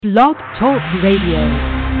Blog Talk Radio.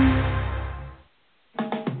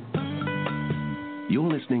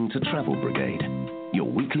 You're listening to Travel Brigade, your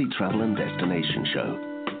weekly travel and destination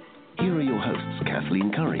show. Here are your hosts,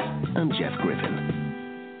 Kathleen Curry and Jeff Griffin.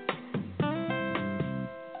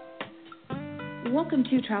 Welcome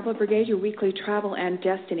to Travel Brigade, your weekly travel and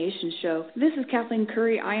destination show. This is Kathleen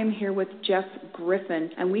Curry. I am here with Jeff Griffin,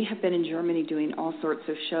 and we have been in Germany doing all sorts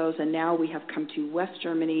of shows, and now we have come to West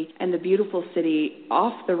Germany and the beautiful city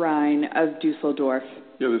off the Rhine of Dusseldorf.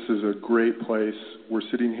 Yeah, this is a great place. We're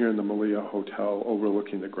sitting here in the Malia Hotel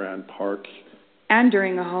overlooking the Grand Park. And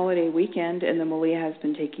during a holiday weekend, and the Malia has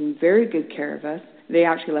been taking very good care of us. They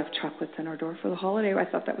actually left chocolates on our door for the holiday. I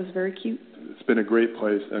thought that was very cute. It's been a great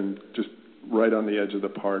place, and just right on the edge of the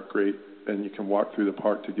park, great. And you can walk through the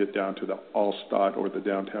park to get down to the Altstadt, or the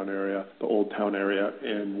downtown area, the Old Town area,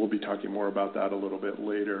 and we'll be talking more about that a little bit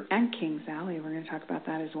later. And Kings Alley, we're going to talk about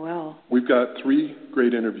that as well. We've got 3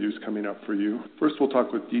 great interviews coming up for you. First, we'll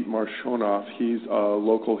talk with Dietmar Schonhoff. He's a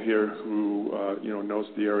local here who knows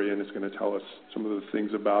the area and is going to tell us some of the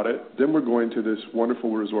things about it. Then we're going to this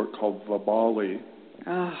wonderful resort called Vabali.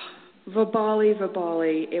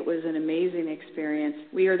 Vabali. It was an amazing experience.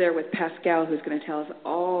 We are there with Pascal, who's going to tell us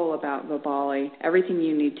all about Vabali, everything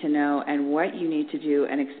you need to know and what you need to do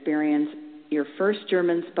and experience your first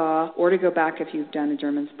German spa, or to go back if you've done a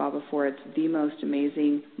German spa before. It's the most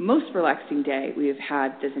amazing, most relaxing day we have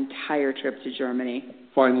had this entire trip to Germany.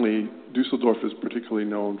 Finally, Dusseldorf is particularly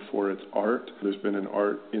known for its art. There's been an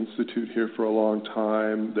art institute here for a long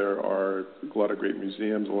time. There are a lot of great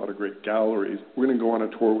museums, a lot of great galleries. We're going to go on a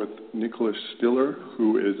tour with Nicholas Stiller,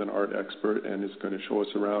 who is an art expert and is going to show us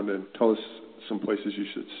around and tell us some places you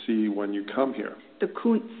should see when you come here. The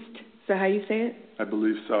Kunst. Is that how you say it? I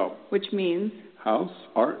believe so. Which means? House?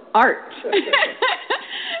 Art? Art.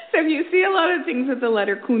 So if you see a lot of things with the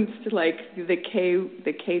letter Kunst, like the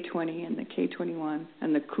K20 and the K21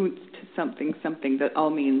 and the Kunst something, that all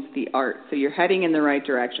means the art. So you're heading in the right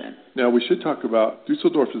direction. Now, we should talk about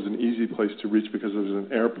Dusseldorf is an easy place to reach because there's an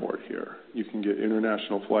airport here. You can get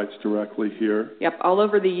international flights directly here. Yep, all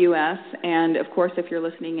over the U.S. And, of course, if you're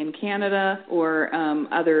listening in Canada or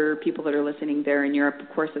other people that are listening there in Europe, of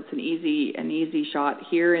course, it's an easy shot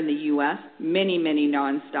here in the U.S. Many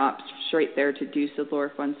non-stops straight there to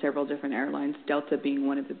Dusseldorf on several different airlines, Delta being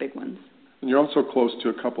one of the big ones. And you're also close to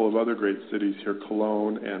a couple of other great cities here,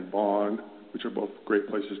 Cologne and Bonn, which are both great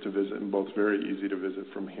places to visit and both very easy to visit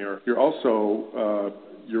from here. You're also,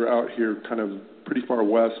 you're out here kind of pretty far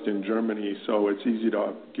west in Germany, so it's easy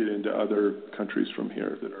to get into other countries from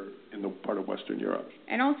here that are in the part of Western Europe.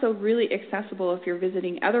 And also really accessible if you're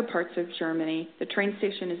visiting other parts of Germany. The train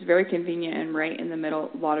station is very convenient and right in the middle,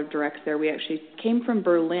 a lot of directs there. We actually came from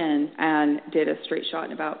Berlin and did a straight shot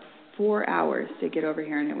in about 4 hours to get over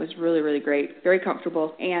here, and it was really great, very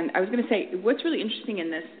comfortable. And I was going to say, what's really interesting in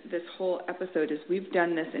this whole episode is we've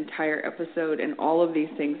done this entire episode and all of these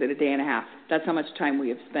things in a day and a half. That's how much time we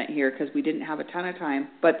have spent here because we didn't have a ton of time,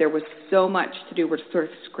 but there was so much to do. We're sort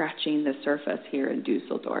of scratching the surface here in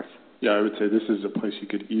Dusseldorf. Yeah, I would say this is a place you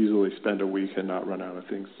could easily spend a week and not run out of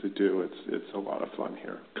things to do. It's a lot of fun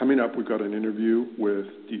here. Coming up, we've got an interview with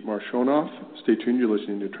Dietmar Schonhoff. Stay tuned. You're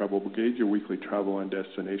listening to Travel Brigade, your weekly travel and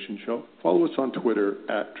destination show. Follow us on Twitter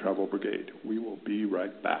at Travel Brigade. We will be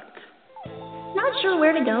right back. Not sure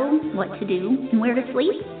where to go, what to do, and where to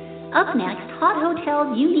sleep? Up next, hot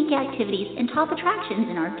hotels, unique activities, and top attractions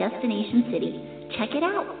in our destination city. Check it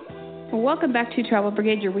out. Well, welcome back to Travel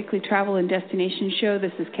Brigade, your weekly travel and destination show.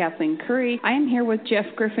 This is Kathleen Curry. I am here with Jeff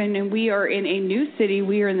Griffin, and we are in a new city.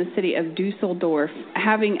 We are in the city of Dusseldorf,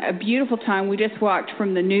 having a beautiful time. We just walked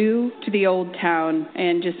from the new to the old town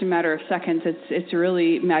in just a matter of seconds. It's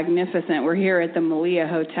really magnificent. We're here at the Malia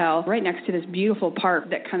Hotel, right next to this beautiful park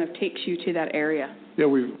that kind of takes you to that area. Yeah,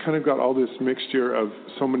 we've kind of got all this mixture of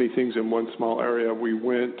so many things in one small area. We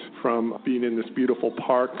went from being in this beautiful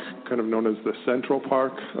park, kind of known as the Central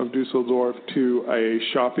Park of Dusseldorf, to a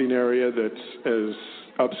shopping area that's as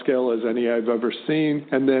upscale as any I've ever seen,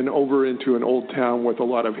 and then over into an old town with a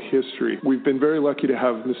lot of history. We've been very lucky to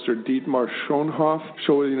have Mr. Dietmar Schonhoff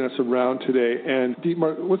showing us around today. And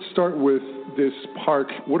Dietmar, let's start with this park.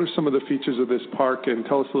 What are some of the features of this park, and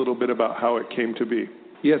tell us a little bit about how it came to be?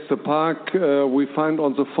 Yes, the park we find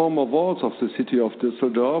on the former walls of the city of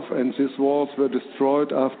Dusseldorf, and these walls were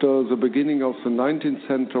destroyed after the beginning of the 19th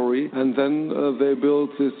century, and then they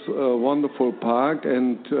built this wonderful park.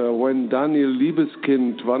 And when Daniel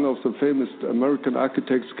Liebeskind, one of the famous American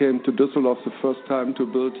architects, came to Dusseldorf the first time to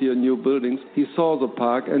build here new buildings, he saw the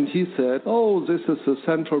park and he said, "Oh, this is the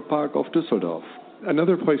Central Park of Dusseldorf."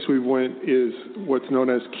 Another place we went is what's known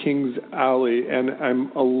as King's Alley, and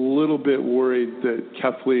I'm a little bit worried that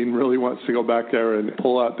Kathleen really wants to go back there and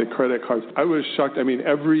pull out the credit cards. I was shocked. I mean,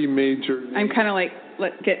 every major... I'm kind of like,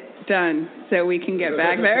 let's get done so we can get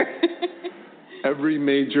back there. Every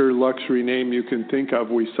major luxury name you can think of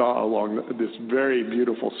we saw along this very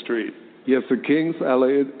beautiful street. Yes, the King's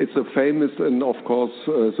Alley, it's a famous and, of course,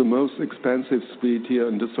 the most expensive street here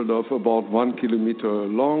in Düsseldorf, about 1 kilometer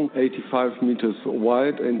long, 85 meters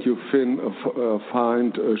wide, and you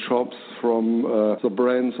find shops from the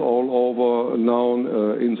brands all over known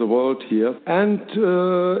in the world here. And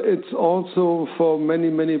it's also for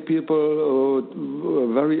many, many people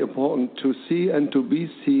very important to see and to be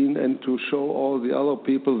seen and to show all the other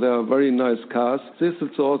people there are very nice cars. This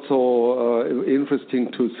is also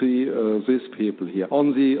interesting to see these people here.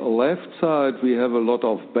 On the left side, we have a lot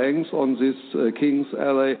of banks on this King's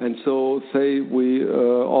Alley, and so say we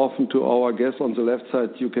often to our guests on the left side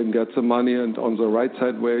you can get the money, and on the right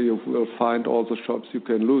side where you will find all the shops you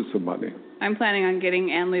can lose the money. I'm planning on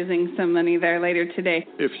getting and losing some money there later today.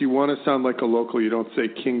 If you want to sound like a local, you don't say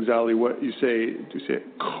King's Alley. What you say? Do you say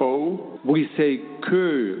Ko? We say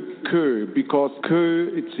Kö, because Kö,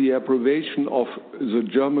 it's the abbreviation of the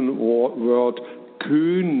German word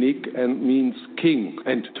König and means king.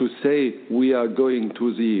 And to say we are going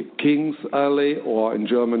to the King's Alley, or in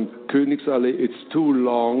German Königsallee, it's too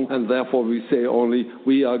long, and therefore we say only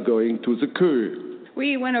we are going to the Kö.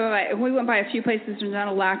 We went by a few places. There's not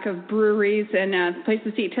a lack of breweries and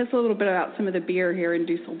places to eat. Tell us a little bit about some of the beer here in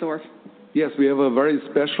Dusseldorf. Yes, we have a very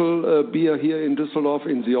special beer here in Düsseldorf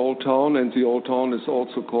in the Old Town, and the Old Town is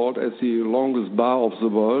also called as the longest bar of the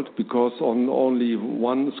world, because on only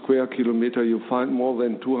 1 square kilometer you find more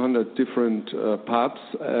than 200 different pubs,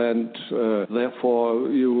 and therefore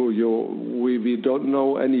we don't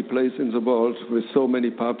know any place in the world with so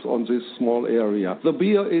many pubs on this small area. The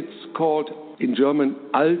beer, it's called in German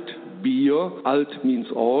Alt Bier. Alt means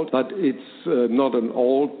old, but it's not an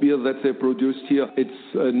old beer that they produced here.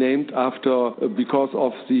 It's named after, because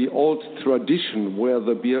of the old tradition where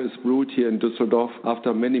the beer is brewed here in Düsseldorf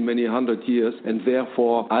after many, many hundred years, and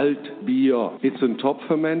therefore Alt Bier. It's a top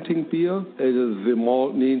fermenting beer. The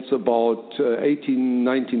malt needs about 18,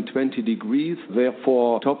 19, 20 degrees,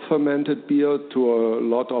 therefore top fermented beer to a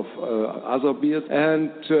lot of other beers. And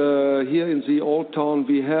here in the Old Town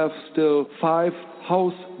we have still 5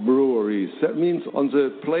 house breweries. That means on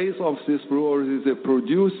the place of this brewery they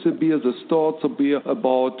produce the beer, they store the beer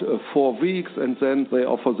about 4 weeks, and then they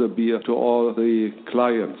offer the beer to all the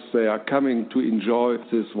clients. They are coming to enjoy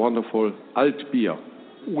this wonderful Alt Bier.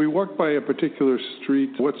 We walked by a particular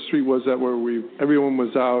street. What street was that where everyone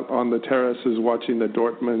was out on the terraces watching the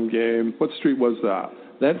Dortmund game? What street was that?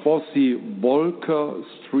 That was the Wolker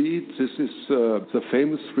Street. This is the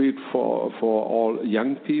famous street for all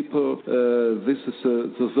young people. This is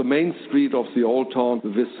the main street of the Old Town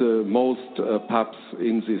with the most pubs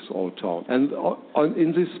in this Old Town. And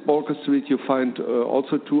in this Wolker Street you find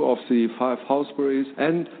also 2 of the 5 house breweries,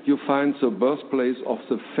 and you find the birthplace of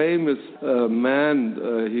the famous man.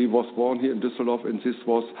 He was born here in Düsseldorf, and this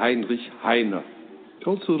was Heinrich Heine.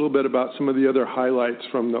 Tell us a little bit about some of the other highlights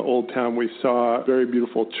from the Old Town. We saw very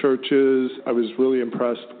beautiful churches. I was really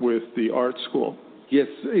impressed with the art school. Yes,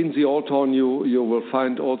 in the Old Town you will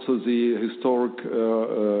find also the historic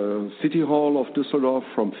City Hall of Düsseldorf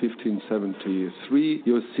from 1573.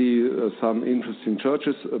 You see some interesting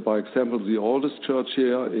churches. By example, the oldest church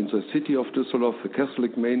here in the city of Düsseldorf, the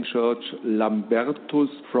Catholic main church, Lambertus,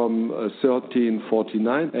 from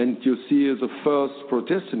 1349. And you see the first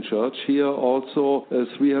Protestant church here also.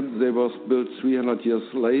 They were built 300 years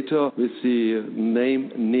later with the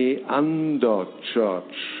name Neander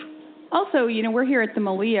Church. Also, we're here at the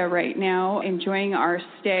Malia right now, enjoying our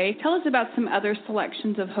stay. Tell us about some other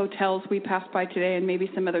selections of hotels we passed by today, and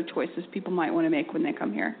maybe some other choices people might want to make when they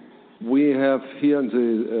come here. We have here in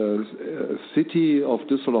the city of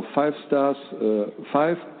Düsseldorf 5 stars,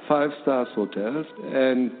 five stars hotels,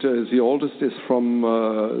 and the oldest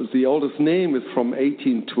name is from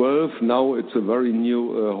 1812. Now it's a very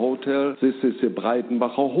new hotel. This is the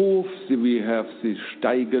Breitenbacher Hof. We have the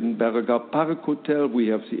Steigenberger Park Hotel. We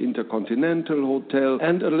have the Intercontinental Hotel,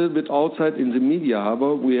 and a little bit outside in the Media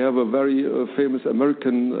Harbor we have a very famous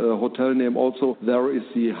American hotel name also. There is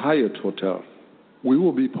the Hyatt Hotel. We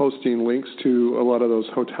will be posting links to a lot of those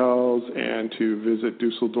hotels and to visit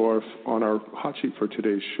Dusseldorf on our hot sheet for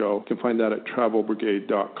today's show. You can find that at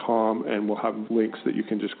travelbrigade.com, and we'll have links that you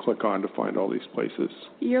can just click on to find all these places.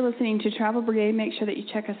 You're listening to Travel Brigade. Make sure that you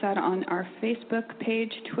check us out on our Facebook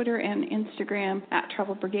page, Twitter, and Instagram at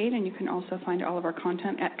Travel Brigade, and you can also find all of our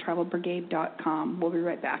content at travelbrigade.com. We'll be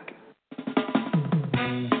right back.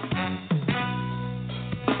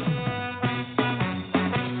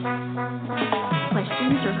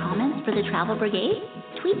 comments for the Travel Brigade?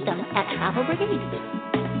 Tweet them at Travel Brigade.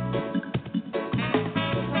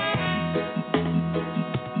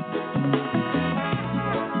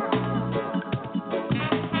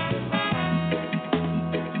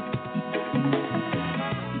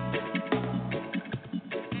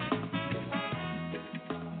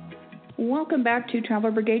 Welcome back to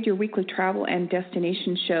Travel Brigade, your weekly travel and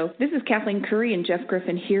destination show. This is Kathleen Curry and Jeff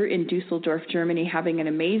Griffin here in Dusseldorf, Germany, having an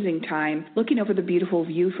amazing time looking over the beautiful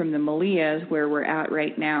view from the Malia, where we're at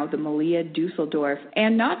right now, the Malia Dusseldorf.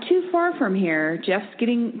 And not too far from here, Jeff's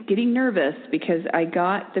getting nervous because I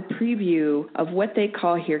got the preview of what they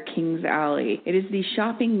call here King's Alley. It is the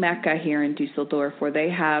shopping mecca here in Dusseldorf where they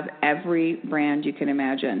have every brand you can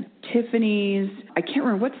imagine. Tiffany's, I can't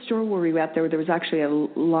remember what store were we at there. There was actually a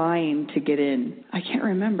line to get in. I can't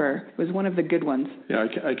remember. It was one of the good ones. Yeah,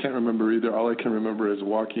 I can't remember either. All I can remember is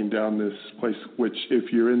walking down this place, which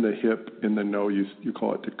if you're in the hip, in the know, you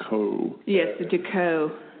call it Deco. Yes, the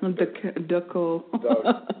Deco. Deco.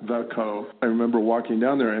 The I remember walking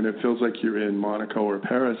down there, and it feels like you're in Monaco or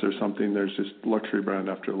Paris or something. There's just luxury brand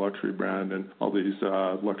after luxury brand, and all these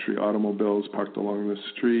luxury automobiles parked along the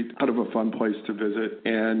street. Kind of a fun place to visit.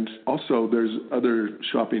 And also, there's other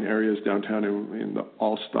shopping areas downtown in the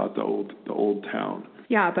Altstadt, the old town.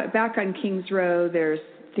 Yeah, but back on Kings Road, there's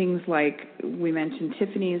things like we mentioned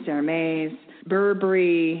Tiffany's, Hermes,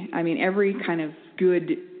 Burberry. I mean, every kind of good.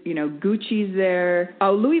 Gucci's there.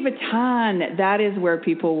 Oh, Louis Vuitton, that is where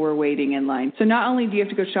people were waiting in line. So not only do you have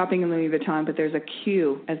to go shopping in Louis Vuitton, but there's a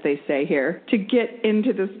queue, as they say here, to get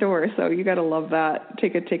into the store. So you got to love that.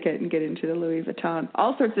 Take a ticket and get into the Louis Vuitton.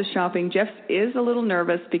 All sorts of shopping. Jeff is a little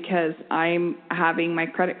nervous because I'm having my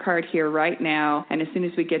credit card here right now, and as soon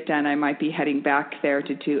as we get done, I might be heading back there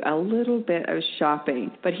to do a little bit of shopping.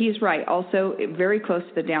 But he's right. Also, very close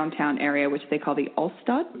to the downtown area, which they call the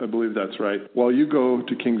Altstadt. I believe that's right. While you go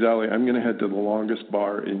to Kings Alley, I'm going to head to the longest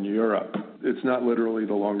bar in Europe. It's not literally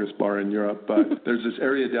the longest bar in Europe, but there's this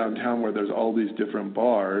area downtown where there's all these different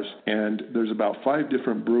bars, and there's about 5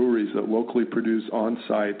 different breweries that locally produce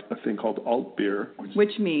on-site a thing called alt beer.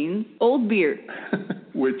 Which means old beer.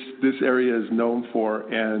 Which this area is known for,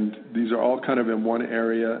 and these are all kind of in one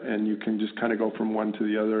area, and you can just kind of go from one to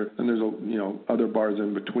the other, and there's other bars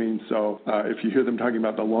in between. So if you hear them talking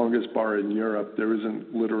about the longest bar in Europe, there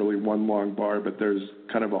isn't literally one long bar, but there's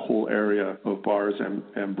kind of a whole area of bars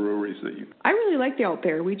and breweries that you... I really like the alt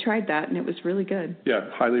beer. We tried that, and it was really good. Yeah,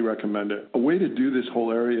 highly recommend it. A way to do this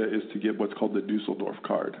whole area is to get what's called the Dusseldorf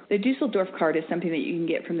card. The Dusseldorf card is something that you can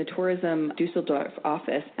get from the Tourism Dusseldorf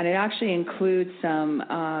office, and it actually includes some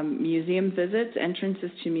museum visits, entrances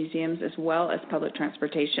to museums, as well as public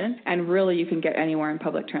transportation. And really, you can get anywhere in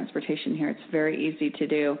public transportation here. It's very easy to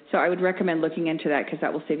do. So I would recommend looking into that because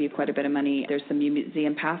that will save you quite a bit of money. There's some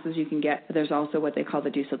museum passes you can get, but there's also what they call the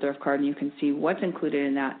Dusseldorf card, and you can see what's included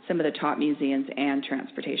in that, some of the top museums and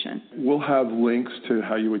transportation. We'll have links to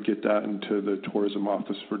how you would get that into the tourism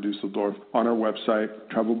office for Dusseldorf on our website,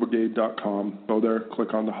 travelbrigade.com. Go there,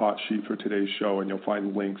 click on the hot sheet for today's show, and you'll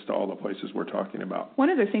find links to all the places we're talking about. One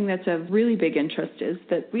other thing that's of really big interest is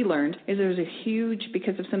that we learned is there's a huge,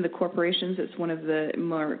 because of some of the corporations, it's one of the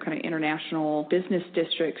more kind of international business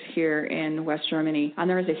districts here in West Germany, and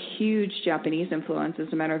there is a huge Japanese influence. As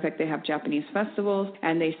a matter of fact, they have Japanese festivals,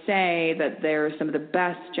 and they say that there's some of the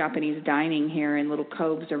best Japanese dining here in little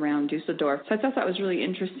coves around Dusseldorf. So I thought that was really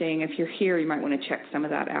interesting. If you're here, you might want to check some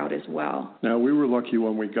of that out as well. Now, we were lucky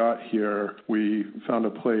when we got here. We found a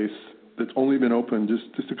place that's only been open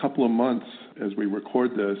just a couple of months as we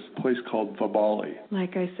record this, a place called Vabali.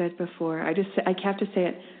 Like I said before, I have to say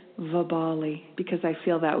it, Vabali, because I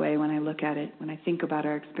feel that way when I look at it, when I think about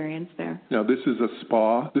our experience there. Now, this is a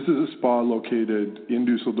spa. This is a spa located in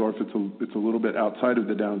Dusseldorf. It's a little bit outside of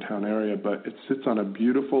the downtown area, but it sits on a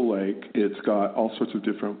beautiful lake. It's got all sorts of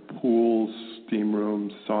different pools, steam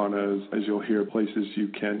rooms, saunas. As you'll hear, places you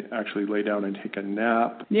can actually lay down and take a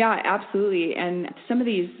nap. Yeah, absolutely. And some of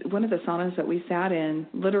these, one of the saunas that we sat in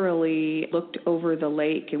literally looked over the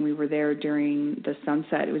lake, and we were there during the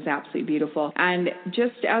sunset. It was absolutely beautiful. And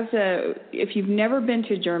just as if you've never been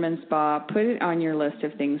to a German spa, put it on your list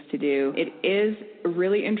of things to do. It is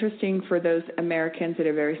really interesting for those Americans that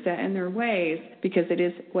are very set in their ways, because it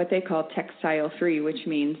is what they call textile free, which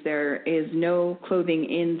means there is no clothing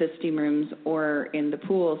in the steam rooms or in the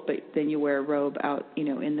pools, but then you wear a robe out,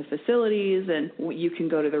 in the facilities, and you can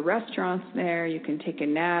go to the restaurants there, you can take a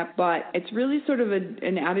nap. But it's really sort of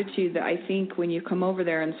an attitude that I think when you come over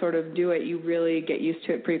there and sort of do it, you really get used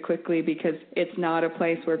to it pretty quickly, because it's not a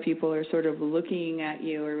place where where people are sort of looking at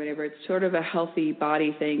you or whatever. It's sort of a healthy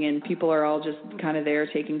body thing, and people are all just kind of there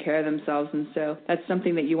taking care of themselves. And so that's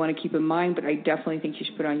something that you want to keep in mind, but I definitely think you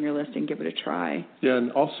should put it on your list and give it a try. Yeah,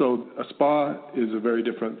 and also a spa is a very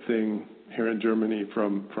different thing here in Germany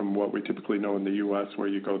from what we typically know in the U.S., where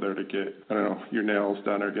you go there to get, I don't know, your nails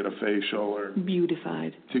done or get a facial or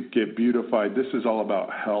beautified. To get beautified. This is all about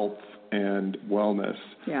health and wellness.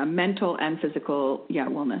 Yeah, mental and physical,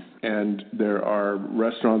 wellness. And there are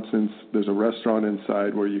restaurants, there's a restaurant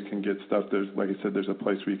inside where you can get stuff. There's, like I said, there's a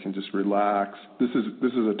place where you can just relax. This is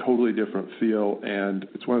a totally different feel, and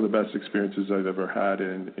it's one of the best experiences I've ever had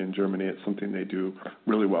in Germany. It's something they do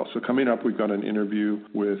really well. So coming up, we've got an interview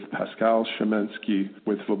with Pascal Szymensky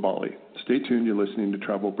with Vibali. Stay tuned. You're listening to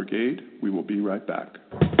Travel Brigade. We will be right back.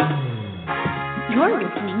 You're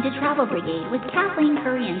listening to Travel Brigade with Kathleen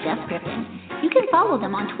Curry and Jeff Griffin. You can follow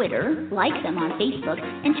them on Twitter, like them on Facebook,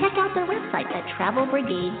 and check out their website at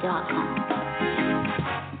travelbrigade.com.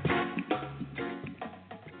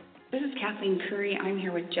 This is Kathleen Curry. I'm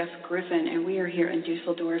here with Jeff Griffin, and we are here in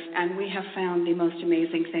Dusseldorf, and we have found the most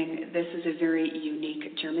amazing thing. This is a very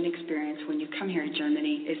unique German experience when you come here to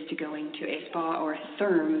Germany, is to go into a spa or a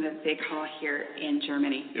therm that they call here in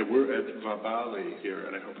Germany. Yeah, we're at Vibali here,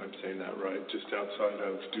 and I hope I'm saying that right, just outside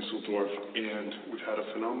of Dusseldorf, and we've had a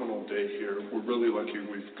phenomenal day here. We're really lucky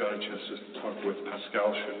we've got a chance to talk with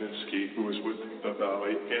Pascal Szymensky, who is with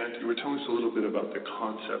Vibali, and you were telling us a little bit about the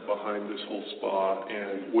concept behind this whole spa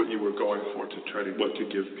and what you were going for to try to, what to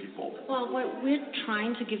give people. Well, what we're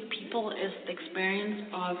trying to give people is the experience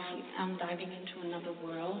of diving into another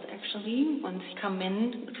world, actually, once you come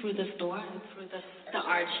in through this door and through the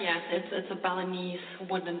arch. Yes, it's a Balinese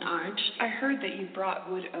wooden arch. I heard that you brought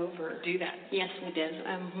wood over to do that. Yes, we did.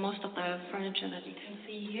 Most of the furniture that you can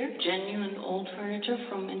see here, genuine old furniture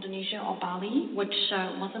from Indonesia or Bali, which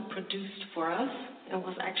wasn't produced for us. It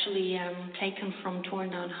was actually taken from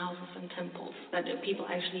torn down houses and temples that people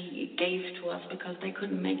actually gave to us because they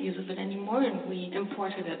couldn't make use of it anymore, and we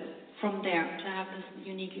imported it from there to have this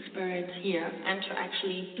unique experience here and to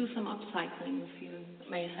actually do some upcycling, if you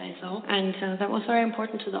may say so. And that was very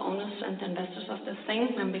important to the owners and the investors of this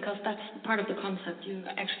thing, and because that's part of the concept. You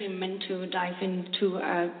actually meant to dive into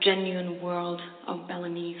a genuine world of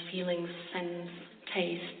Balinese feelings, scents,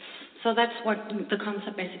 tastes. So that's what the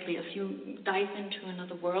concept basically is. You dive into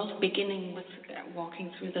another world, beginning with walking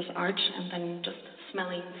through this arch and then just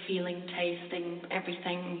smelling, feeling, tasting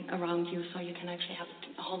everything around you, so you can actually have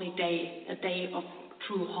a holiday, a day of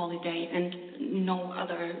true holiday and no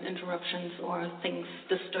other interruptions or things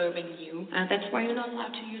disturbing you. And that's why you're not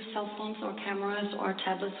allowed to use cell phones or cameras or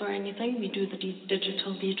tablets or anything. We do the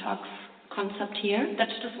digital detox concept here.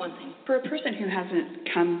 That's just one thing. For a person who hasn't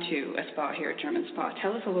come to a spa here, a German spa,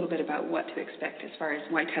 tell us a little bit about what to expect as far as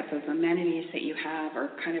what type of amenities that you have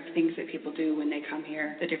or kind of things that people do when they come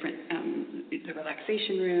here, the different the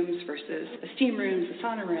relaxation rooms versus the steam rooms, the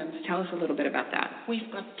sauna rooms. Tell us a little bit about that. We've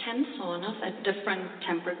got 10 saunas at different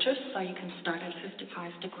temperatures, so you can start at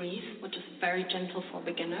 55 degrees, which is very gentle for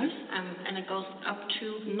beginners, and it goes up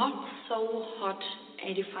to not so hot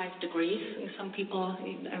 85 degrees. Some people,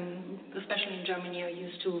 especially in Germany, are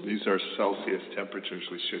used to... These are Celsius temperatures,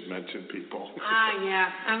 we should mention, people. Yeah.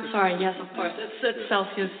 I'm sorry. Yes, of course. It's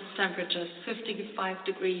Celsius temperatures, 55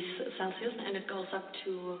 degrees Celsius, and it goes up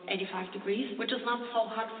to 85 degrees, which is not so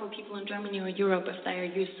hot for people in Germany or Europe if they are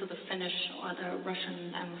used to the Finnish or the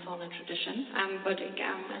Russian sauna tradition. But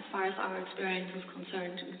again, as far as our experience is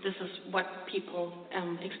concerned, this is what people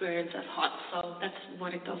experience as hot. So that's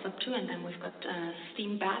what it goes up to. And then we've got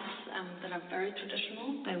steam baths that are very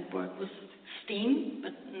traditional. They work with steam,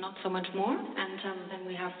 but not so much more. And then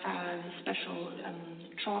we have special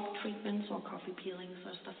chalk treatments or coffee peelings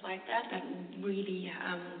or stuff like that really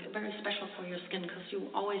very special for your skin, because you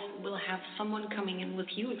always will have someone coming in with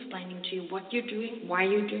you explaining to you what you're doing, why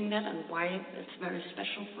you're doing that, and why it's very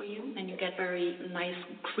special for you. And you get very nice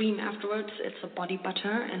cream afterwards. It's a body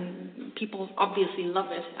butter, and people obviously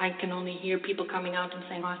love it. I can only hear people coming out and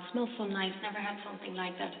saying, oh, it smells so nice, never had something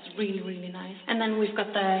like that. It's really, really nice. And then we've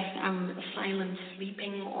got the silent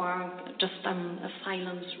sleeping or just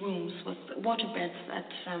silence rooms with water beds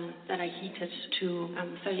that are heated to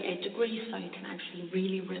 38 degrees, so you can actually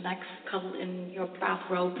really relax, cuddle in your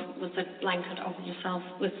bathrobe with a blanket over yourself,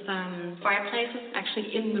 with fireplaces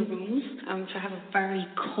actually in the rooms to have a very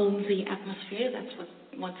cozy atmosphere. That's what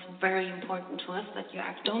what's very important to us, that you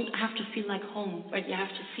don't have to feel like home, but you have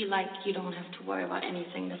to feel like you don't have to worry about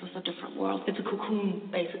anything. This is a different world. It's a cocoon,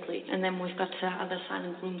 basically. And then we've got other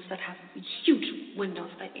silent rooms that have huge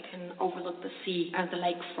windows that you can overlook the sea, the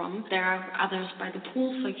lake from. There are others by the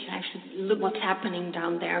pool, so you can actually look what's happening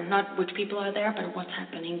down there. Not which people are there, but what's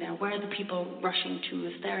happening there. Where are the people rushing to?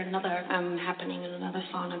 Is there another happening in another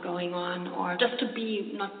sauna going on? Or just to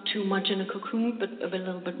be not too much in a cocoon, but a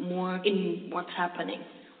little bit more in what's happening.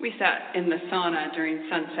 We sat in the sauna during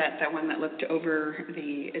sunset, that one that looked over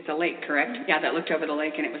it's a lake, correct? Yeah, that looked over the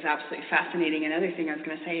lake, and it was absolutely fascinating. Another thing I was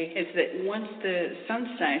going to say is that once the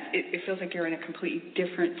sun sets, it feels like you're in a completely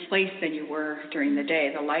different place than you were during the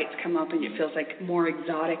day. The lights come up, and it feels like more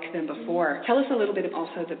exotic than before. Tell us a little bit of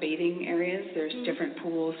also the bathing areas. There's different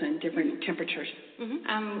pools and different temperatures.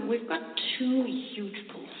 We've got two huge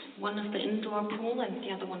pools. One is the indoor pool, and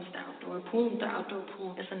the other one is the outdoor pool. The outdoor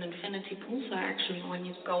pool is an infinity pool, so actually when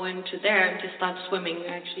you go into there and you start swimming, you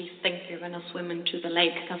actually think you're going to swim into the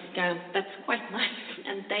lake, because that's quite nice.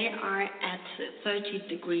 And they are at 30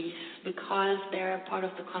 degrees because they're part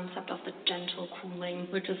of the concept of the gentle cooling,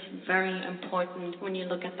 which is very important when you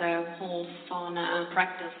look at the whole sauna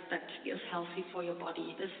practice that is healthy for your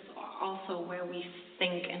body. This is also where we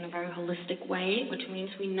think in a very holistic way, which means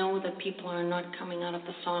we know that people are not coming out of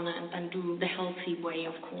the sauna and then do the healthy way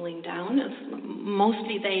of cooling down.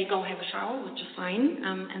 Mostly they go have a shower, which is fine,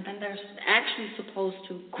 and then they're actually supposed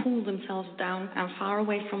to cool themselves down far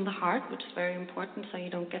away from the heart, which is very important, so you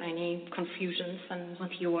don't get any confusions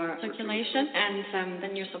with your circulation. And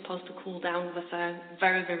then you're supposed to cool down with a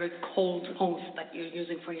very, very cold hose that you're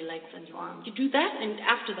using for your legs and your arms. You do that, and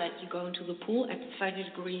after that you go into the pool at 30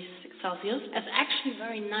 degrees Celsius. It's actually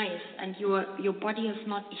very nice, and your body is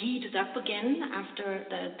not heated up again after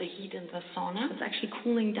the heat in the sauna. It's actually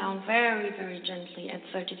cooling down very, very gently at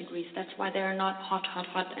 30 degrees. That's why they're not hot,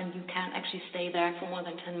 and you can't actually stay there for more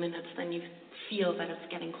than 10 minutes. Then you feel that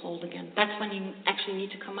it's getting cold again. That's when you actually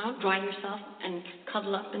need to come out, dry yourself, and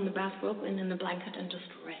cuddle up in the bathrobe and in the blanket and just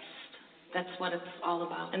rest. That's what it's all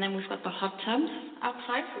about. And then we've got the hot tubs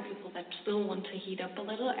outside for people that still want to heat up a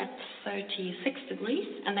little at 36 degrees.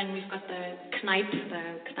 And then we've got the Kneipp.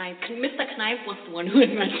 Mr. Kneipp was the one who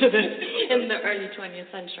invented it in the early 20th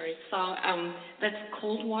century. So that's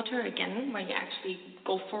cold water, again, where you actually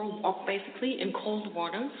go for a walk, basically, in cold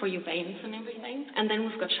water for your veins and everything. And then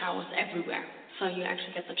we've got showers everywhere. So you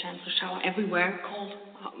actually get the chance to shower everywhere, cold,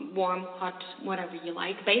 warm, hot, whatever you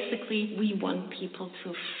like. Basically, we want people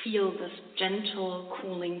to feel this gentle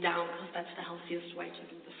cooling down, because that's the healthiest way to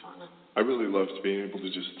do the sauna. I really loved being able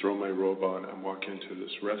to just throw my robe on and walk into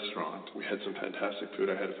this restaurant. We had some fantastic food.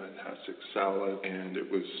 I had a fantastic salad, and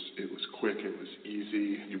it was quick, it was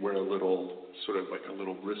easy. You wear a little, sort of like a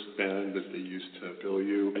little wristband that they use to bill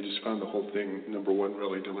you. I just found the whole thing, number one,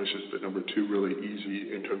 really delicious, but number two, really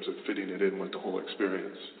easy in terms of fitting it in with the whole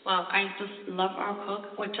experience. Well, I just love our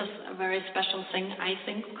cook, which is a very special thing, I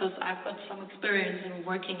think, because I've got some experience in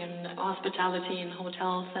working in hospitality and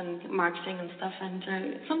hotels and marketing and stuff,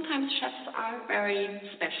 and sometimes chefs are very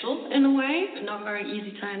special in a way, not very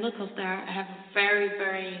easy to handle, because they have a very,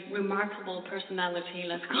 very remarkable personality,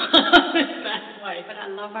 let's call it that way. But I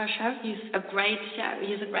love our chef. He's a great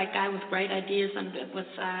guy with great ideas and with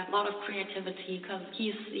a lot of creativity, because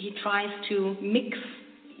he tries to mix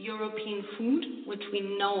European food, which we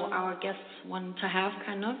know our guests want to have,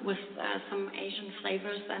 kind of, with some Asian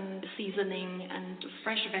flavors and seasoning and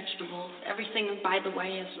fresh vegetables. Everything, by the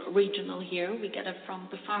way, is regional here. We get it from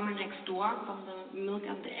the farmer next door, from the milk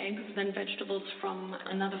and the eggs, then vegetables from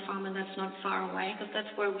another farmer that's not far away, because that's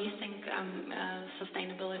where we think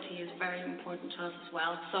sustainability is very important to us as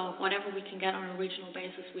well. So whatever we can get on a regional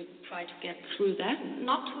basis, we try to get through that.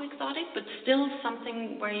 Not too exotic, but still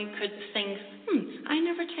something where you could think, I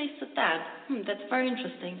never tasted that. That's very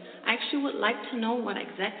interesting. I actually would like to know what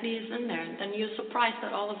exactly is in there. Then you're surprised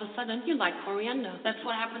that all of a sudden you like coriander. That's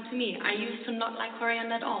what happened to me. I used to not like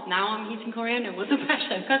coriander at all. Now I'm eating coriander with a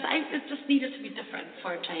passion, because it just needed to be different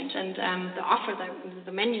for a change. And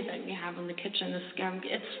the menu that we have in the kitchen is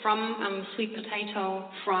it's from sweet potato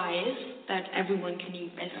fries that everyone can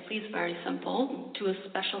eat. Basically, it's very simple, to a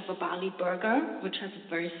special Babali burger, which has a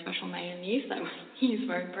very special mayonnaise that he's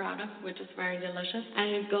very proud of, which is very delicious.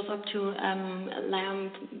 And it goes up to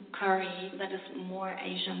lamb curry that is more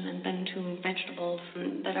Asian, and then to vegetables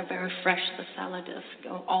that are very fresh. The salad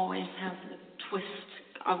always has a twist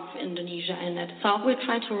of Indonesia in it. So we're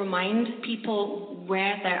trying to remind people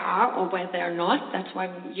where they are or where they're not. That's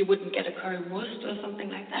why you wouldn't get a currywurst or something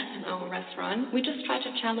like that in our restaurant. We just try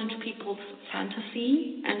to challenge people's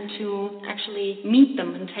fantasy and to actually meet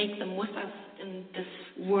them and take them with us in this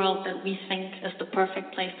world that we think is the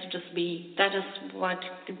perfect place to just be. That is what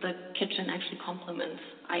the kitchen actually complements,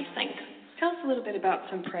 I think. Tell us a little bit about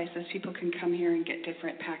some prices. People can come here and get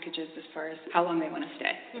different packages as far as how long they want to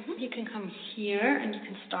stay. You can come here and you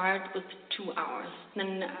can start with 2 hours.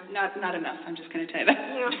 Then not enough, I'm just going to tell you that.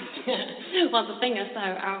 Well, the thing is,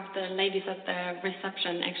 the ladies at the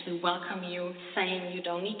reception actually welcome you, saying you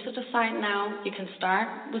don't need to decide now. You can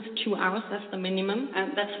start with 2 hours, that's the minimum.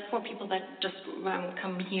 And that's for people that just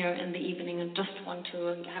come here in the evening and just want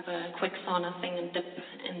to have a quick sauna thing and dip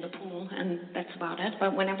in the pool, and that's about it.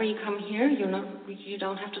 But whenever you come here, you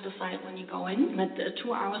don't have to decide when you go in. But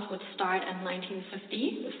 2 hours would start at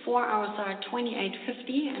 $19.50. 4 hours are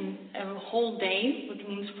 $28.50, and a whole day, which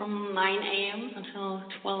means from 9 a.m. until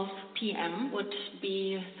 12 p.m. would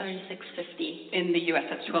be $36.50. In the U.S.,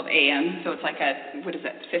 that's 12 a.m., so it's like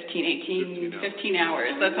 15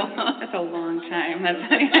 hours. That's a long time.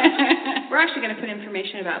 We're actually going to put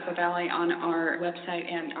information about the Valley on our website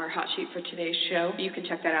and our hot sheet for today's show. You can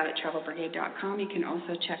check that out at travelbrigade.com. You can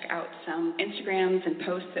also check out some Instagrams and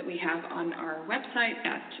posts that we have on our website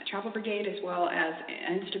at Travel Brigade, as well as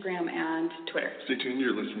Instagram and Twitter. Stay tuned.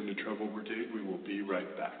 You're listening to Travel Brigade. We will be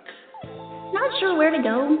right back. Not sure where to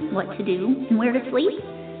go, what to do, and where to sleep?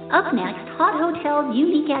 Up next, hot hotels,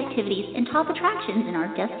 unique activities, and top attractions in our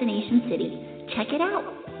destination city. Check it out.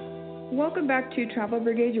 Welcome back to Travel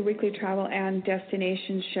Brigade, your weekly travel and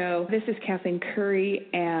destination show. This is Kathleen Curry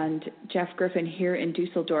and Jeff Griffin here in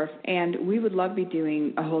Dusseldorf, and we would love to be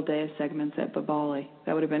doing a whole day of segments at Babali.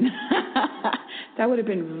 That would have been that would have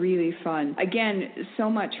been really fun. Again, so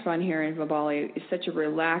much fun here in Babali. It's such a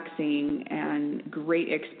relaxing and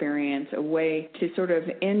great experience, a way to sort of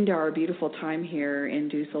end our beautiful time here in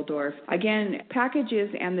Dusseldorf. Again, packages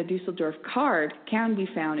and the Dusseldorf card can be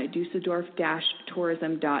found at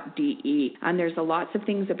dusseldorf-tourism.de. And there's lots of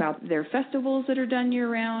things about their festivals that are done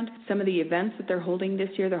year-round. Some of the events that they're holding this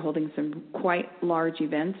year, they're holding some quite large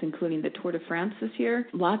events, including the Tour de France this year.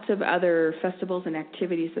 Lots of other festivals and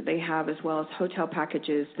activities that they have, as well as hotel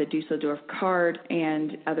packages, the Dusseldorf card,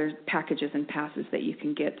 and other packages and passes that you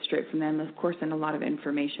can get straight from them, of course, and a lot of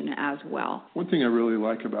information as well. One thing I really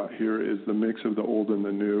like about here is the mix of the old and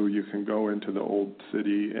the new. You can go into the old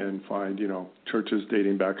city and find, churches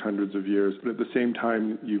dating back hundreds of years, but at the same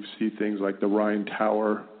time, you see things like the Rhine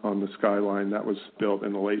Tower on the skyline that was built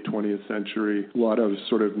in the late 20th century. A lot of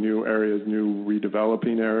sort of new areas, new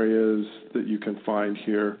redeveloping areas that you can find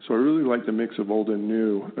here. So I really like the mix of old and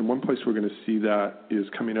new. And one place we're going to see that is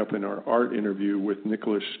coming up in our art interview with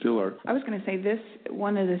Nicholas Stiller. I was going to say this,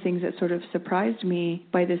 one of the things that sort of surprised me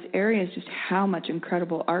by this area is just how much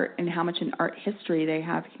incredible art and how much an art history they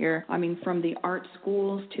have here. I mean, from the art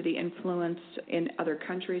schools to the influence in other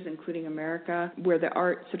countries, including America, where the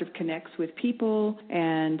art sort of connects with people,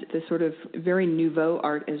 and the sort of very nouveau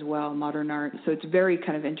art as well, modern art. So it's very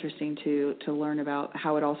kind of interesting to learn about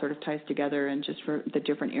how it all sort of ties together, and just for the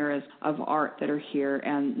different eras of art that are here.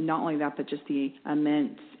 And not only that, but just the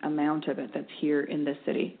immense amount of it that's here in this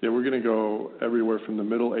city. Yeah, we're going to go everywhere from the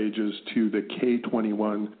Middle Ages to the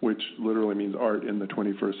K21, which literally means art in the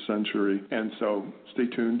 21st century. And so stay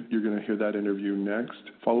tuned. You're going to hear that interview next.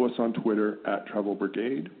 Follow us on Twitter at Travel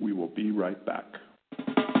Brigade. We will be right back.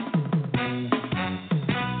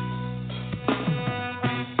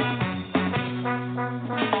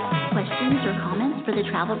 Questions or comments for the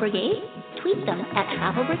Travel Brigade? Tweet them at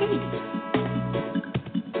Travel Brigade.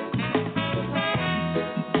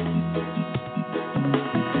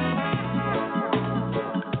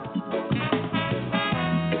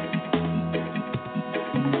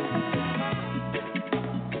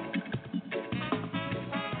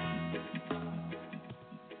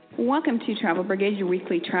 Welcome to Travel Brigade, your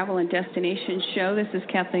weekly travel and destination show. This is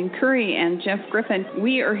Kathleen Curry and Jeff Griffin.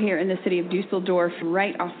 We are here in the city of Dusseldorf,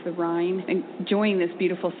 right off the Rhine, enjoying this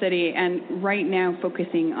beautiful city, and right now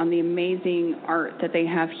focusing on the amazing art that they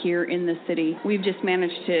have here in the city. We've just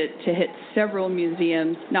managed to hit several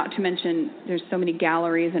museums, not to mention there's so many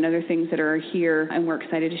galleries and other things that are here, and we're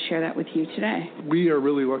excited to share that with you today. We are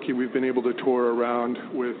really lucky. We've been able to tour around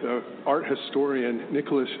with art historian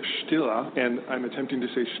Nicholas Stiller, and I'm attempting to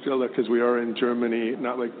say Stiller because we are in Germany,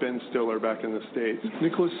 not like Ben Stiller back in the States.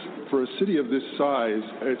 Nicholas, for a city of this size,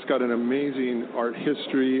 it's got an amazing art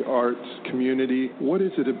history, arts community. What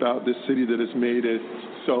is it about this city that has made it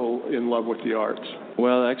so in love with the arts?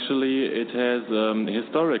 Well, actually, it has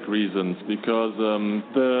historic reasons because the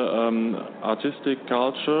artistic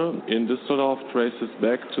culture in Düsseldorf traces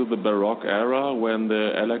back to the Baroque era when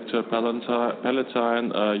the Elector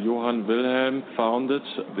Palatine Johann Wilhelm founded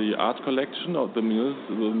the art collection of the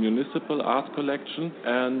municipal art collection,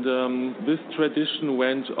 and this tradition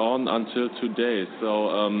went on until today.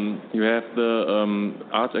 So you have the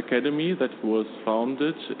Art Academy that was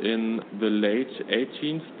founded in the late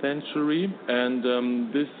 18th century, and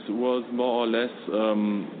this was more or less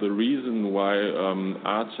the reason why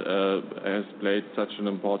art has played such an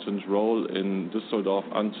important role in Düsseldorf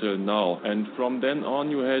until now. And from then on,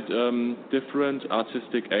 you had different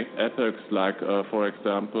artistic epochs, like, for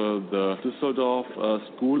example, the Dusseldorf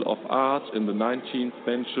School of Art in the 19th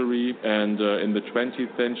century, and in the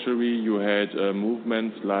 20th century, you had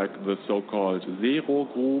movements like the so-called Zero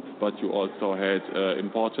Group, but you also had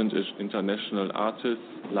important international artists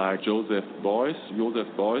like Joseph Beuys,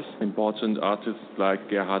 important artists like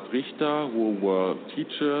Gerhard Richter, who were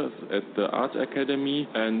teachers at the Art Academy.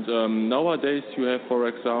 And nowadays you have, for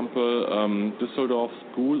example, Düsseldorf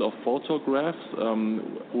School of Photographs,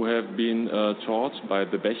 who have been taught by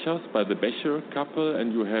the Becher couple,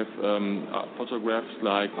 and you have photographs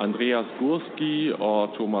like Andreas Gursky or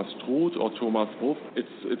Thomas Struth or Thomas Ruff.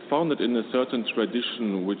 It's founded in a certain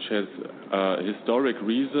tradition which has historic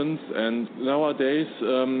reasons, and nowadays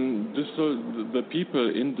the people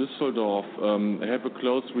in Düsseldorf have a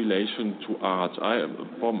close relation to art.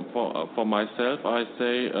 For myself, I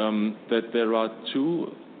say that there are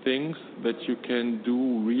two things that you can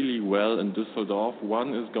do really well in Düsseldorf.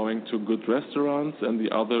 One is going to good restaurants, and the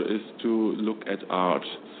other is to look at art.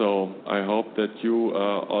 So I hope that you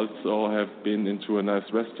also have been into a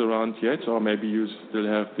nice restaurant yet, or maybe you still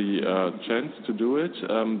have the chance to do it.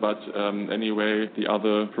 But anyway, the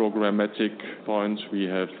other programmatic points we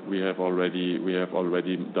have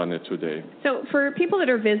already done it today. So for people that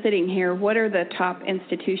are visiting here, what are the top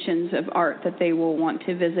institutions of art that they will want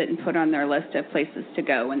to visit and put on their list of places to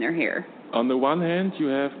go when they're here? On the one hand, you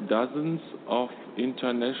have dozens of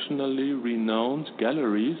internationally renowned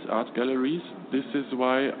galleries, art galleries. This is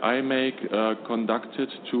why I make conducted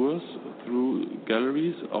tours through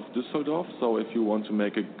galleries of Düsseldorf. So if you want to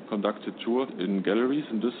make a conducted tour in galleries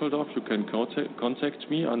in Düsseldorf, you can contact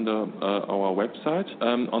me under our website.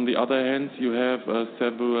 On the other hand, you have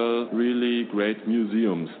several really great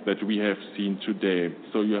museums that we have seen today.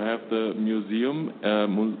 So you have the Museum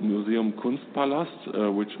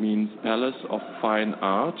Kunstpalast, which means Palace of Fine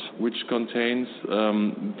Art, which contains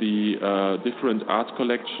the different art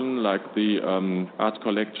collection, like the art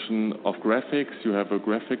collection of graphics. You have a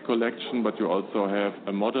graphic collection, but you also have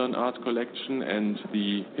a modern art collection, and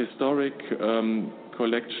the historic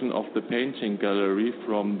collection of the painting gallery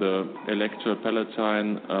from the Elector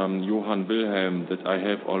Palatine Johann Wilhelm that I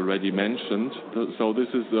have already mentioned. So this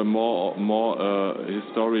is a more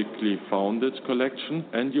historically founded collection.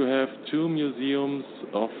 And you have two museums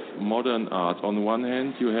of modern art. On one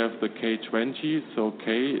hand, you have the K20. So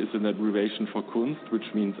K is an abbreviation for Kunst, which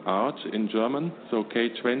means art in German. So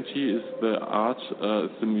K20 is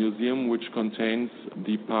the museum which contains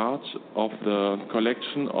the part of the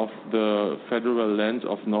collection of the federal land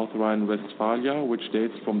of North Rhine-Westphalia, which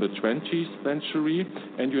dates from the 20th century.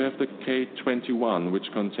 And you have the K21, which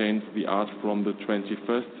contains the art from the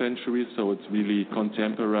 21st century. So it's really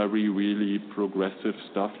contemporary, really progressive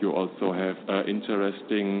stuff. You also have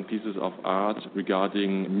interesting pieces of art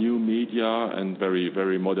regarding new media and very,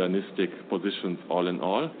 very modernistic positions, all in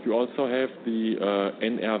all. You also have the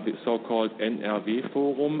so-called NRW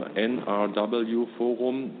Forum, NRW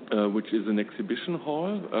Forum, which is an exhibition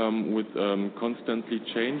hall with constantly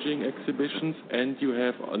changing exhibitions. And you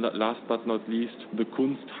have, last but not least, the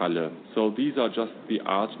Kunsthalle. So these are just the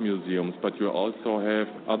art museums, but you also have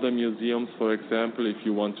other museums. For example, if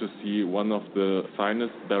you want to see one of the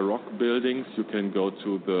finest Baroque buildings, you can go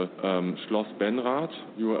to the Schloss Benrath.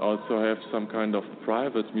 You also have some kind of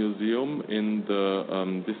private museum in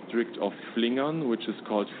the district of Flingern, which is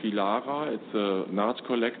called Filara. It's an art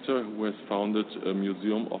collector who has founded a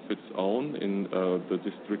museum of its own in the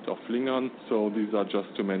district of Flingern. So these are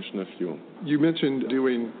just to mention a few. You mentioned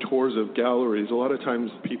doing tours of galleries. A lot of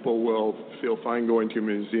times people will feel fine going to a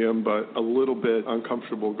museum, but a little bit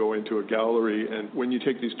uncomfortable going to a gallery. And when you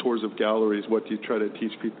take these tours of galleries, what do you try to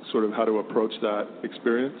teach people sort of how to approach that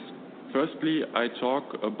experience? Firstly, I talk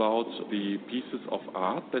about the pieces of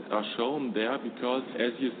art that are shown there because,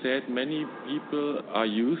 as you said, many people are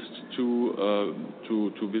used to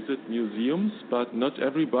visit museums, but not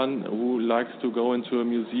everyone who likes to go into a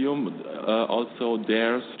museum also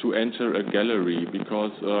dares to enter a gallery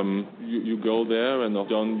because you go there and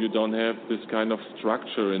you don't have this kind of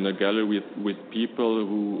structure in a gallery with people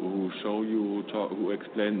who show you, who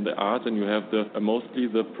explain the art, and you have mostly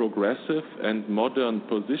the progressive and modern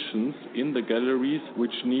positions in the galleries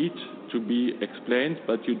which need to be explained,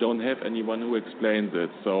 but you don't have anyone who explains it.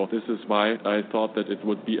 So this is why I thought that it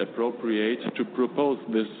would be appropriate to propose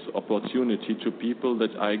this opportunity to people,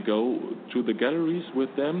 that I go to the galleries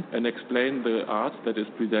with them and explain the art that is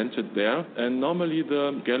presented there. And normally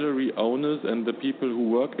the gallery owners and the people who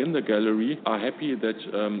work in the gallery are happy that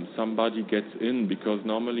somebody gets in, because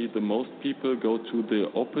normally the most people go to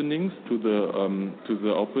the openings, to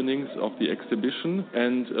the openings of the exhibition,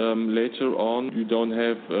 and later on you don't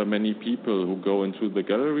have many people who go into the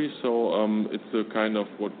gallery, so it's a kind of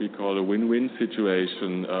what we call a win-win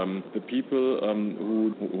situation. The people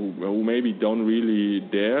who maybe don't really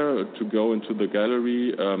dare to go into the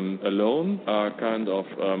gallery alone are kind of,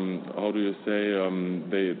 how do you say,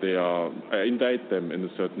 they are, I invite them in a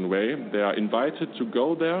certain way. They are invited to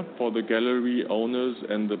go there. For the gallery owners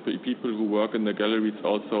and the people who work in the gallery, it's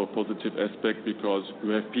also a positive aspect because you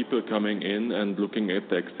have people coming in and looking at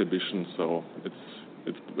the exhibition, so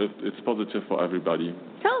it's positive for everybody.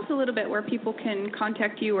 Tell us a little bit where people can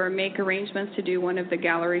contact you or make arrangements to do one of the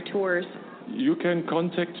gallery tours. You can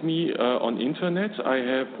contact me on internet. I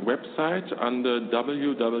have website under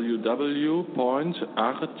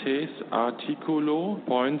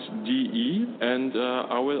www.artesarticulo.de, and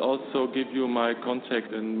I will also give you my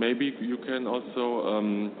contact, and maybe you can also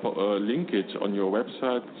link it on your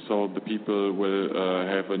website so the people will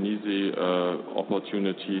have an easy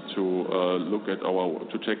opportunity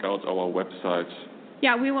to check out our website.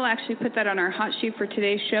 Yeah, we will actually put that on our hot sheet for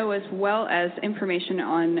today's show, as well as information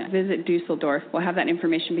on Visit Dusseldorf. We'll have that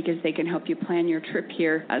information because they can help you plan your trip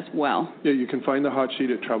here as well. Yeah, you can find the hot sheet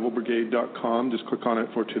at travelbrigade.com. Just click on it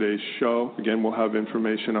for today's show. Again, we'll have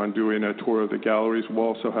information on doing a tour of the galleries. We'll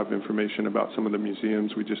also have information about some of the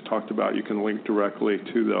museums we just talked about. You can link directly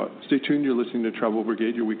to the. Stay tuned. You're listening to Travel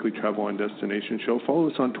Brigade, your weekly travel and destination show. Follow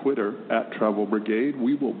us on Twitter at Travel Brigade.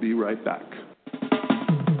 We will be right back.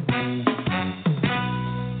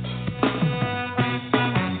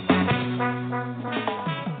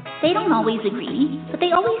 They don't always agree, but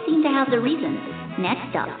they always seem to have their reasons.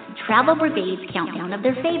 Next up, Travel Brigade's countdown of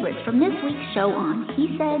their favorites from this week's show on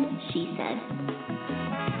He Said, She Said.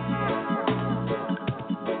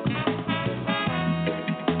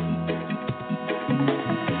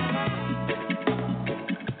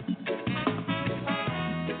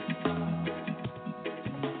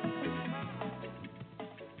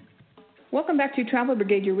 Welcome back to Travel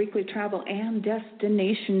Brigade, your weekly travel and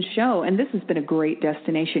destination show. And this has been a great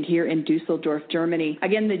destination here in Dusseldorf, Germany.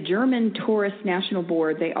 Again, the German Tourist National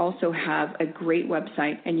Board, they also have a great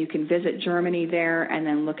website, and you can visit Germany there and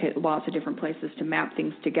then look at lots of different places to map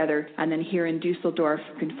things together. And then here in Dusseldorf,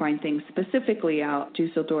 you can find things specifically out,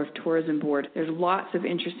 Dusseldorf Tourism Board. There's lots of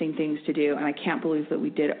interesting things to do, and I can't believe that we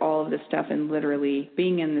did all of this stuff in literally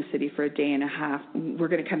being in the city for a day and a half. We're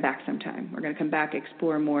going to come back sometime. We're going to come back,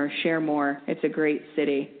 explore more, share more. It's a great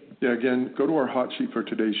city. Yeah, again, go to our hot sheet for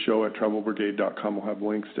today's show at travelbrigade.com. We'll have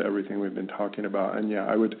links to everything we've been talking about. And yeah,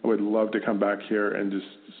 I would love to come back here and just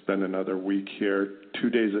spend another week here, 2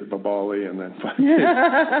 days at Babali and then 5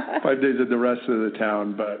 days at the rest of the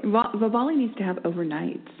town. But Babali needs to have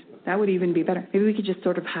overnights. That would even be better. Maybe we could just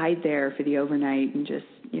sort of hide there for the overnight and just,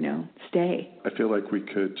 stay. I feel like we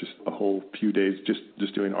could just a whole few days just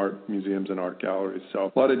doing art museums and art galleries.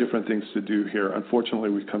 So a lot of different things to do here. Unfortunately,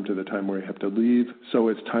 we've come to the time where we have to leave. So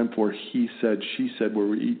it's time for He Said, She Said, where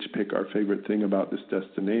we each pick our favorite thing about this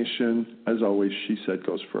destination. As always, She Said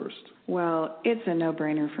goes first. Well, it's a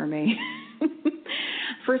no-brainer for me.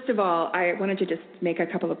 First of all, I wanted to just make a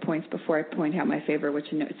couple of points before I point out my favorite, which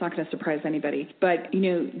it's not going to surprise anybody. But,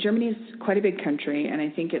 Germany is quite a big country, and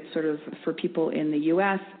I think it's sort of, for people in the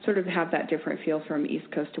U.S., sort of have that different feel from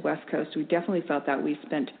East Coast to West Coast. We definitely felt that. We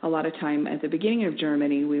spent a lot of time at the beginning of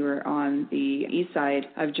Germany. We were on the east side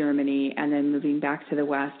of Germany, and then moving back to the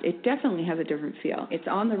west. It definitely has a different feel. It's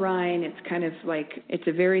on the Rhine. It's kind of like, it's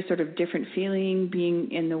a very sort of different feeling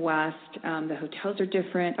being in the west. The hotels are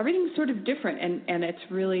different. Everything's sort of different, and it's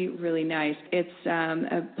really, really nice. It's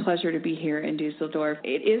a pleasure to be here in Dusseldorf.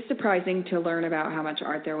 It is surprising to learn about how much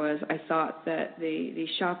art there was. I thought that the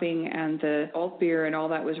shopping and the alt beer and all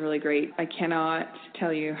that was really great. I cannot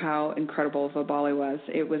tell you how incredible Vibali was.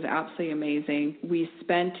 It was absolutely amazing. We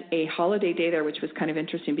spent a holiday day there, which was kind of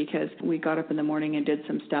interesting because we got up in the morning and did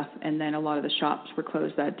some stuff, and then a lot of the shops were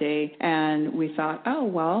closed that day, and we thought, oh,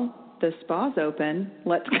 well, the spa's open.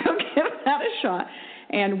 Let's go give that a shot.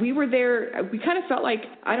 And we were there, we kind of felt like,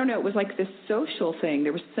 I don't know, it was like this social thing.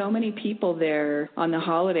 There were so many people there on the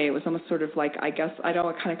holiday. It was almost sort of like, I guess, I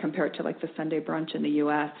don't kind of compare it to like the Sunday brunch in the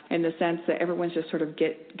U.S. in the sense that everyone's just sort of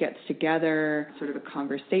gets together, sort of a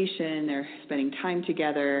conversation. They're spending time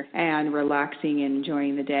together and relaxing and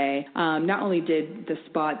enjoying the day. Not only did the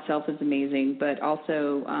spa itself is amazing, but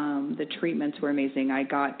also the treatments were amazing. I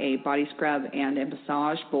got a body scrub and a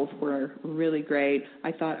massage. Both were really great.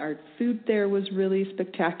 I thought our food there was really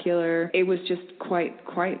spectacular. It was just quite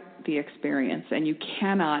the experience, and you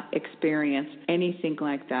cannot experience anything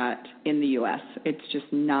like that in the U.S. It's just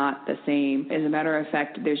not the same. As a matter of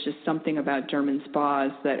fact, there's just something about German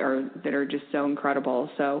spas that are just so incredible.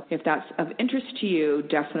 So if that's of interest to you,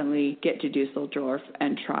 definitely get to Dusseldorf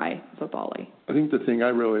and try Vibali. I think the thing I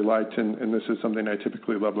really liked, and this is something I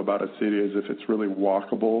typically love about a city, is if it's really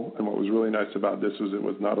walkable. And what was really nice about this was it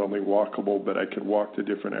was not only walkable, but I could walk to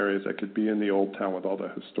different areas. I could be in the old town with all the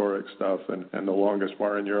historic stuff and the longest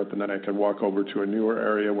bar in Europe, and then I could walk over to a newer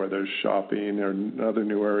area where there's shopping, or another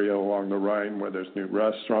new area along the Rhine where there's new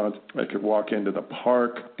restaurants. I could walk into the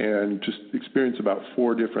park and just experience about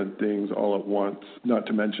 4 different things all at once, not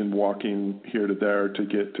to mention walking here to there to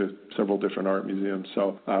get to several different art museums.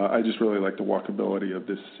 So I just really like the walkability of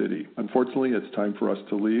this city. Unfortunately, it's time for us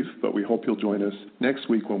to leave, but we hope you'll join us next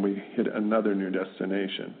week when we hit another new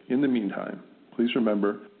destination. In the meantime, please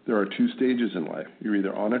remember there are 2 stages in life. You're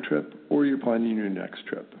either on a trip or you're planning your next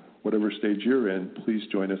trip. Whatever stage you're in, please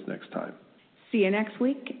join us next time. See you next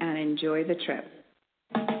week and enjoy the trip.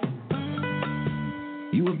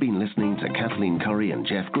 You have been listening to Kathleen Curry and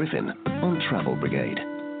Jeff Griffin on Travel Brigade.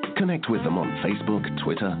 Connect with them on Facebook,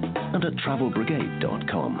 Twitter, and at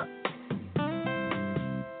travelbrigade.com.